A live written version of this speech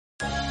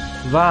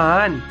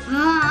One,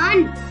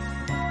 one,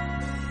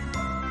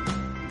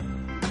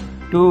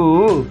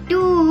 two,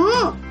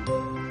 two,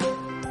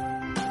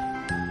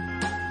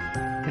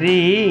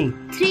 three,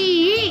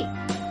 three,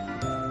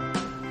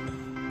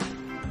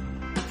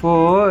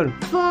 four,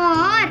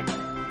 four,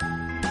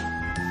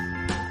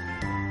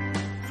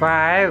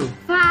 five,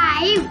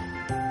 five,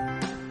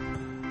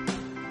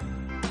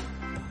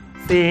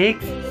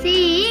 six,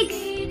 six,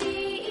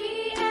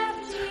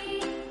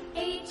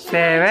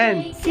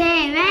 seven,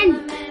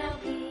 seven,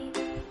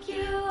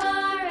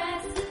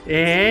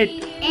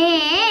 eight,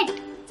 eight,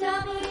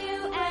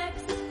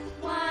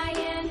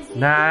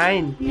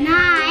 nine,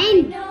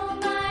 nine,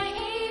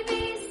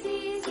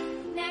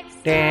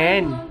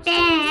 10,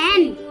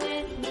 10,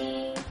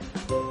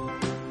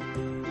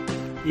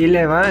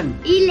 11,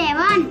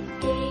 11,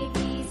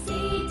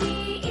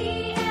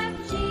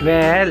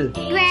 12,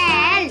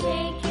 12,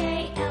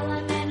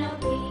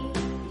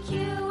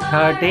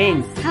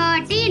 13,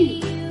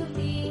 13,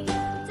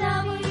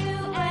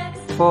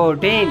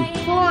 14,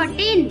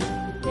 14,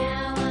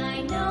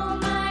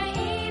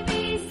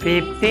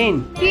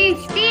 15,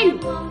 15,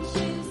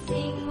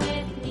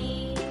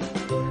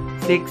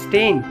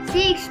 16,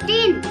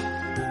 16,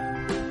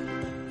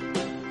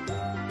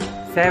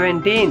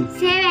 17,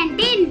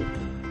 17,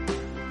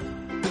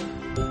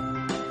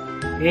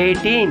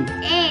 18,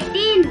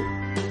 18,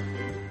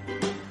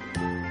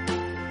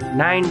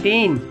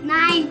 19,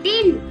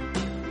 19,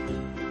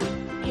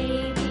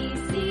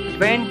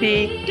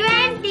 20.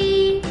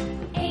 20.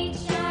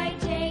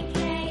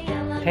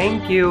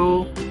 Thank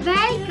you.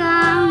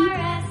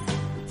 Welcome.